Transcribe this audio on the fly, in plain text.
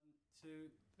2,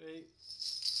 3.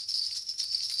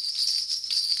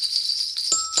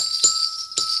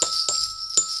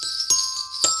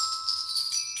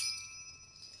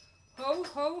 Ho,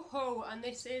 ho, ho, and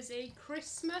this is a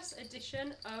Christmas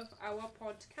edition of our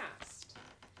podcast.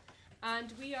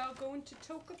 And we are going to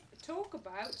talk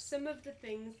about some of the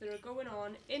things that are going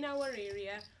on in our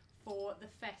area for the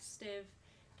festive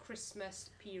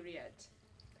Christmas period.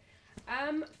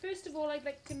 First of all, I'd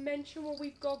like to mention what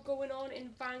we've got going on in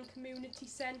Van Community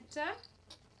Centre.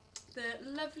 The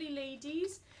lovely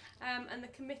ladies and the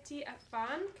committee at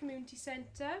Van Community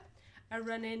Centre are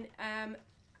running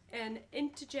an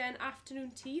intergen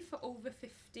afternoon tea for over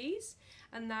 50s,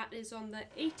 and that is on the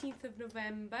 18th of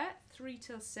November, 3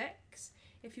 till 6,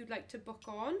 if you'd like to book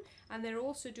on. And they're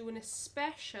also doing a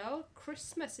special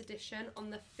Christmas edition on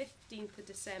the 15th of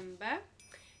December.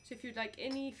 So if you'd like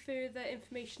any further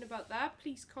information about that,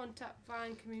 please contact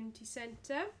Van Community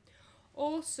Centre.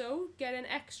 Also, getting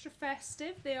extra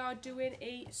festive, they are doing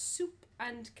a soup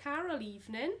and carol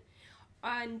evening,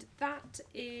 and that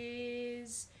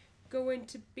is going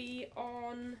to be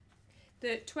on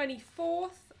the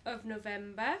 24th of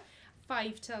November,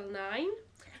 5 till 9.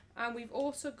 And we've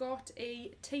also got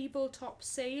a tabletop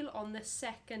sale on the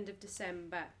 2nd of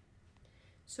December.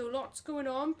 So lots going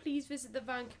on. Please visit the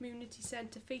Van Community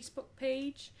Centre Facebook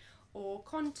page or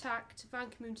contact Van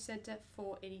Community Centre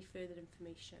for any further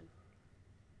information.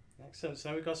 Excellent. So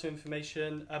now we've got some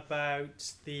information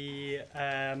about the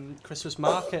Christmas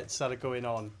markets that are going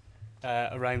on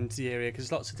around the area,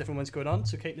 because lots of different ones going on.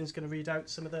 So Caitlin's going to read out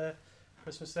some of the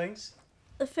Christmas things.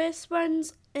 The first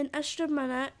one's in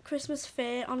Ystrad Christmas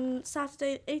Fair on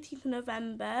Saturday 18th of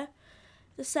November.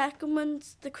 The second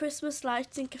one's the Christmas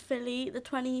Lights in Caerphilly the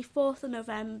 24th of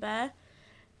November.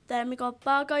 Then we got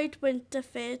Bargoed Winter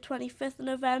Fair 25th of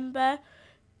November.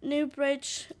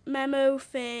 Newbridge Memo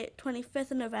Fair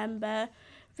 25th of November.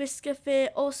 Visca Fair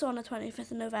also on the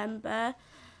 25th of November.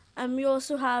 And we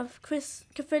also have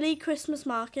Caerphilly Christmas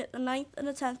Market the 9th and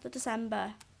the 10th of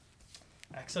December.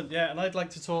 Excellent, yeah, and I'd like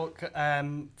to talk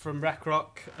from Rec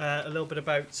Rock a little bit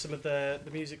about some of the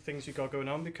music things we've got going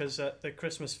on, because at the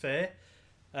Christmas Fair,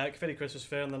 Caerphilly Christmas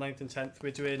Fair on the 9th and 10th,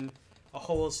 we're doing a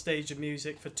whole stage of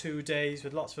music for 2 days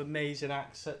with lots of amazing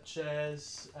acts such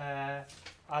as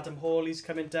Adam Hawley's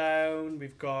coming down,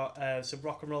 we've got some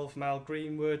rock and roll from Al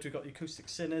Greenwood, we've got the Acoustic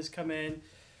Sinners coming,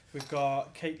 we've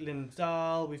got Caitlin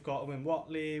Dahl, we've got Owen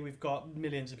Watley, we've got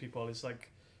millions of people. It's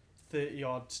like 30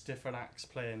 odd different acts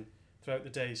playing throughout the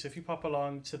day. So if you pop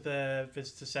along to the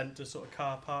visitor centre sort of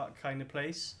car park kind of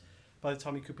place by the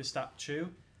Tommy Cooper statue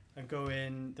and go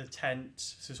in the tent,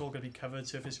 so it's all going to be covered,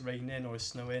 so if it's raining or it's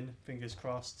snowing, fingers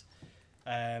crossed,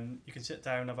 you can sit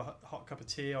down, have a hot cup of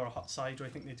tea or a hot cider, I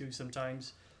think they do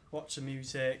sometimes, watch the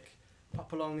music,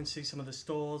 pop along and see some of the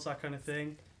stalls, that kind of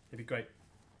thing. It'd be great.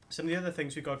 Some of the other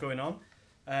things we've got going on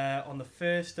the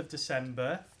 1st of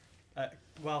December,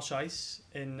 Welsh Ice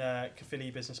in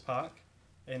Caerphilly Business Park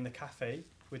in the cafe,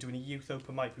 we're doing a youth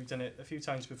open mic. We've done it a few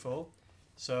times before,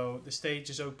 so the stage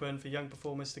is open for young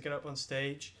performers to get up on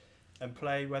stage and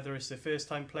play. Whether it's their first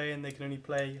time playing, they can only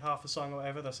play half a song or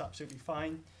whatever, that's absolutely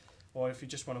fine, or if you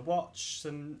just want to watch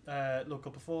some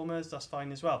local performers, that's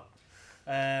fine as well.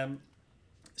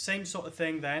 Same sort of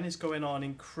thing then is going on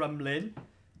in Crumlin,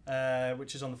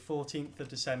 which is on the 14th of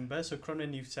December, so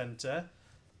Crumlin Youth Centre,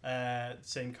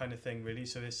 same kind of thing really,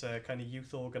 so it's a kind of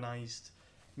youth organised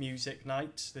music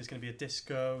night. There's going to be a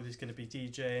disco, there's going to be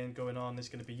DJing going on, there's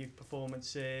going to be youth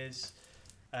performances,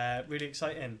 really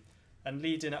exciting. And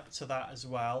leading up to that as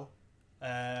well,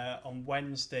 on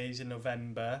Wednesdays in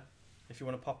November, if you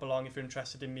want to pop along, if you're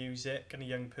interested in music and a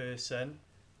young person,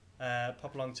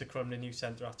 pop along to Crumlin Youth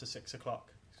Centre after 6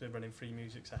 o'clock, so we're running free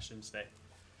music sessions there.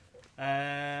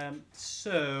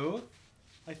 So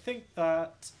I think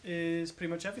that is pretty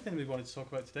much everything we wanted to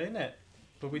talk about today, isn't it?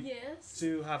 But we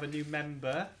do have a new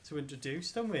member to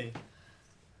introduce, don't we?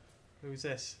 Who's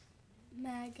this?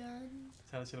 Megan.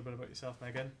 Tell us a little bit about yourself,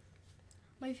 Megan.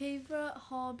 My favourite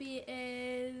hobby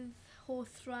is horse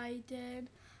riding.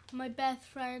 My best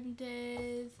friend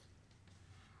is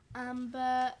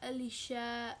Amber,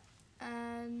 Alicia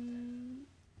and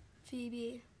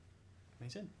Phoebe.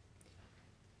 Amazing.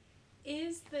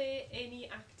 Is there any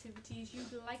activities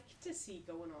you'd like to see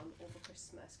going on over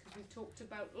Christmas? Because we've talked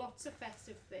about lots of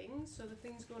festive things, so the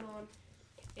things going on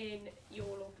in your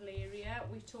local area.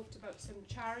 We've talked about some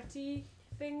charity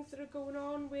things that are going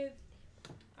on with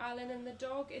Alan and the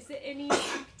dog. Is there any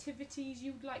activities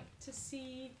you'd like to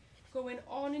see going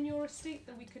on in your estate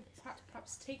that we could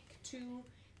perhaps take to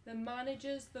the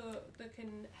managers that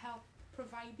can help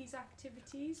provide these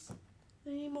activities?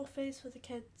 We need more fairs for the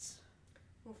kids.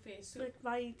 Or fairs. So, like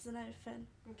rides and everything.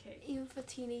 okay. Even for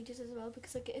teenagers as well,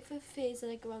 because like if a fairs are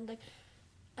like around like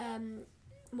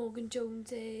Morgan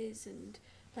Jones's and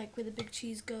like where the big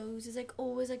cheese goes, there's like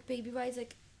always like baby rides,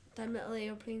 like them little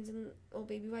aeroplanes and or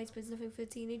baby rides, but there's nothing for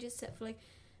teenagers except for like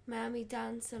Miami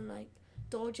dance and like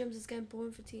door jumps is getting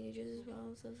boring for teenagers as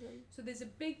well. So there's a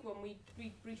big one we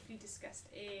briefly discussed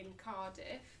in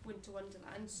Cardiff, Winter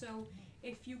Wonderland. So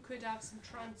if you could have some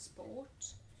transport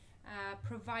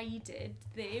provided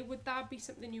there, would that be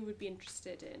something you would be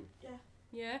interested in? Yeah.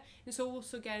 Yeah, it's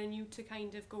also getting you to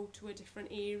kind of go to a different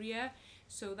area,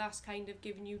 so that's kind of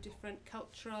giving you different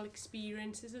cultural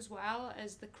experiences as well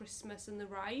as the Christmas and the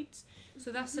rides.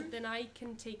 So that's something I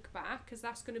can take back, because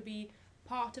that's going to be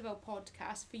part of our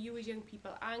podcast for you as young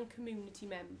people and community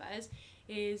members,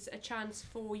 is a chance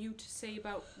for you to say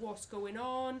about what's going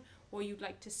on, what you'd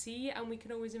like to see, and we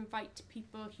can always invite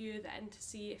people here then to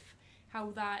see if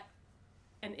how that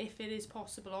and if it is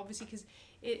possible, obviously, because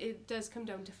it does come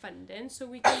down to funding, so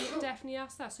we can definitely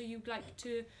ask that. So you'd like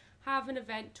to have an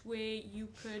event where you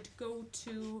could go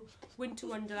to Winter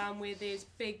Wonderland where there's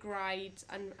big rides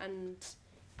and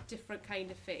different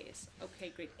kind of fairs.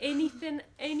 Okay, great. Anything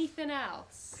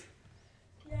else?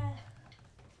 Yeah.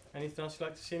 Anything else you'd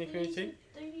like to see in the community?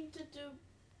 They need to do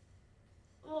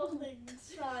more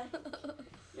things like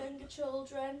younger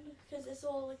children, because it's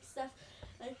all like stuff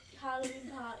like Halloween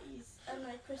parties and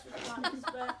like Christmas parties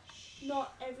where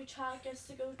not every child gets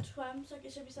to go to them, so like,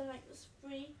 it should be something like this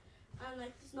free, and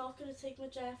like it's not going to take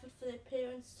much effort for their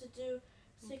parents to do,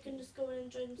 so they can just go and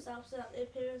enjoy themselves without their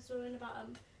parents worrying about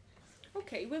them.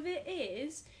 Okay, well there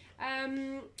is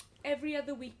every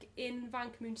other week in Van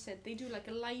Community Centre they do like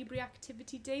a library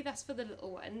activity day. That's for the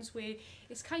little ones, where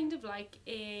it's kind of like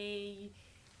a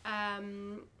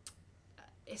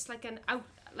it's like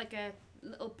a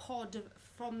little pod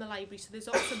from the library, so there's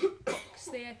lots of books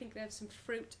there. I think they have some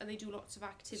fruit and they do lots of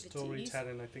activities.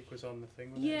 Storytelling, I think, was on the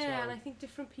thing, wasn't it, as Yeah, well? and I think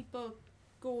different people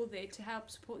go there to help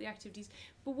support the activities.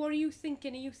 But what are you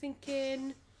thinking? Are you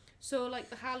thinking, so like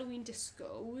the Halloween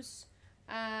discos,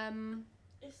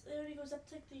 It only goes up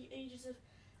to like, the ages of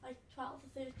like 12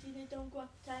 or 13, they don't go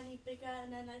up to any bigger,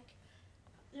 and then like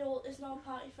it's not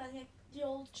party friendly, like the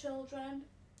old children.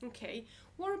 okay.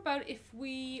 What about if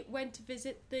we went to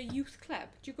visit the youth club?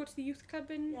 Do you go to the youth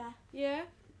club in? Yeah. Yeah?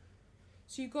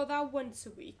 So you go there once a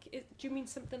week. Do you mean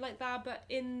something like that, but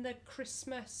in the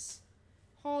Christmas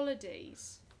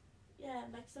holidays? Yeah,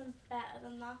 like something better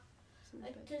than that. Something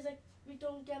Like, because like we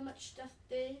don't get much stuff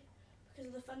there because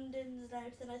of the funding and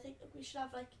everything. I think that we should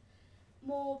have like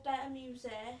more better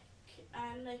music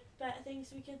and like better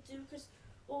things we could do, because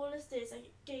all this is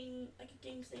like a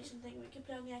game station thing we can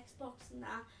play on the Xbox and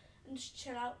that and just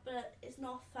chill out, but it's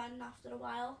not fun after a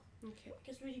while. Okay. It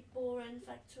gets really boring for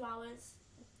like 2 hours.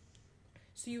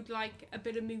 So you'd like a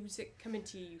bit of music coming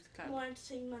to your youth club? More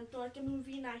entertainment, or like a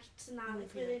movie night and that, like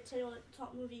Movie where they night. tell you all like the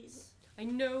top movies. I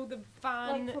know the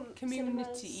Van Like from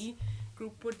community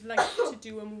group would like to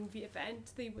do a movie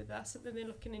event. That's something they're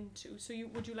looking into. So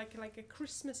would you like a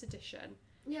Christmas edition?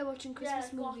 Yeah, watching Christmas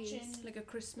Yeah, movies. watching Like a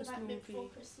Christmas the night movie? before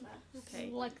Christmas.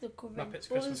 Okay. Like the Grinch. Muppets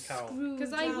Christmas Carol.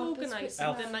 Because I've Elf, organised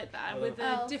Elf. something like that Elf. with a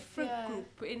Elf, different yeah.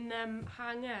 group in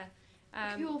Hanger.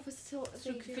 Pure for sort of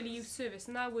Through Caerphilly Youth Service,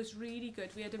 and that was really good.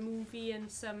 We had a movie and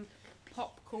some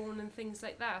popcorn and things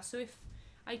like that. So if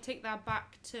I take that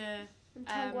back to And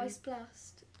Tangwise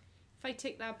Blast. if I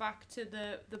take that back to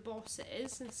the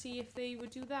bosses and see if they would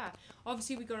do that.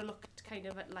 Obviously we got to look kind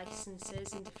of at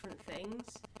licenses and different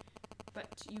things. But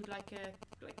you'd like a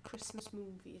Christmas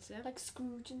movie, is it? Like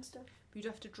Scrooge and stuff. You'd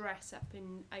have to dress up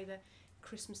in either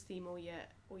Christmas theme or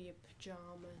your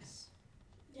pajamas.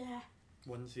 Yeah.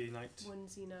 Onesie night.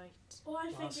 Onesie night. All I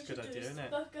Well, think that's we a good should do idea, is isn't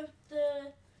it? book up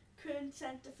the current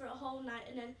centre for a whole night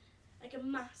and then like a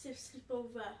massive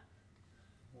sleepover.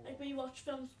 Like where you watch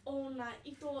films all night,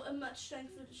 eat all as much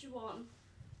strength food as you want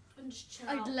and just chill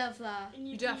out. I'd love that. And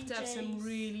your You'd have to have some DJs.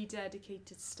 really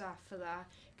dedicated staff for that.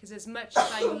 Because as much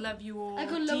as I love you all I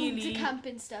got loads dearly, of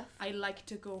camping stuff. I like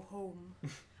to go home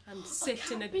and sit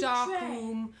in a camping dark trip.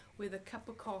 room with a cup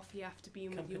of coffee after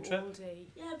being Camping with you trip. all day.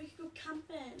 Yeah, we could go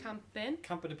camping. Camping.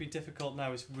 Camping would be difficult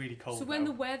now, it's really cold So when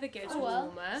now. the weather gets Oh, well.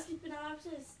 warmer, Sleep in our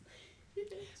houses.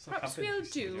 It's not perhaps camping, we'll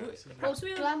it's sleeping do- out, isn't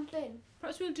it?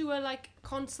 perhaps we'll do a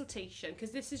consultation, because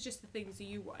this is just the things that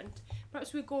you want.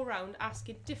 Perhaps we'll go around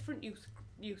asking different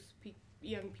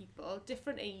young people,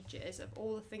 different ages, of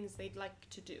all the things they'd like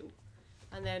to do.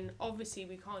 And then obviously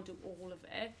we can't do all of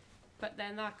it, but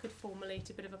then that could formulate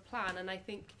a bit of a plan. And I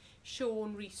think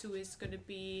Sean Rees, who is going to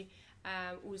be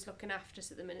who's looking after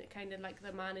us at the minute, kind of like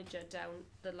the manager down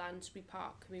the Lansbury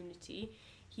Park community,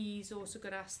 he's also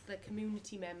going to ask the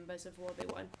community members of what they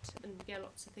want and get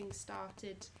lots of things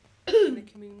started in the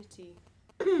community.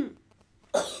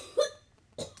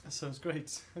 That sounds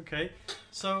great. Okay.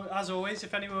 So, as always,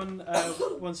 if anyone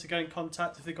wants to get in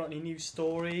contact, if they've got any news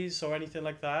stories or anything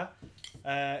like that,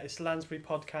 it's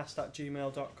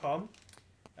lansburypodcast@gmail.com.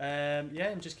 Yeah,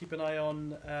 and just keep an eye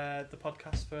on the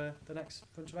podcast for the next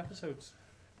bunch of episodes.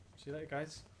 See you later,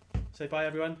 guys. Say bye,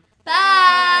 everyone.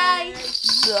 Bye.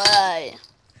 Bye.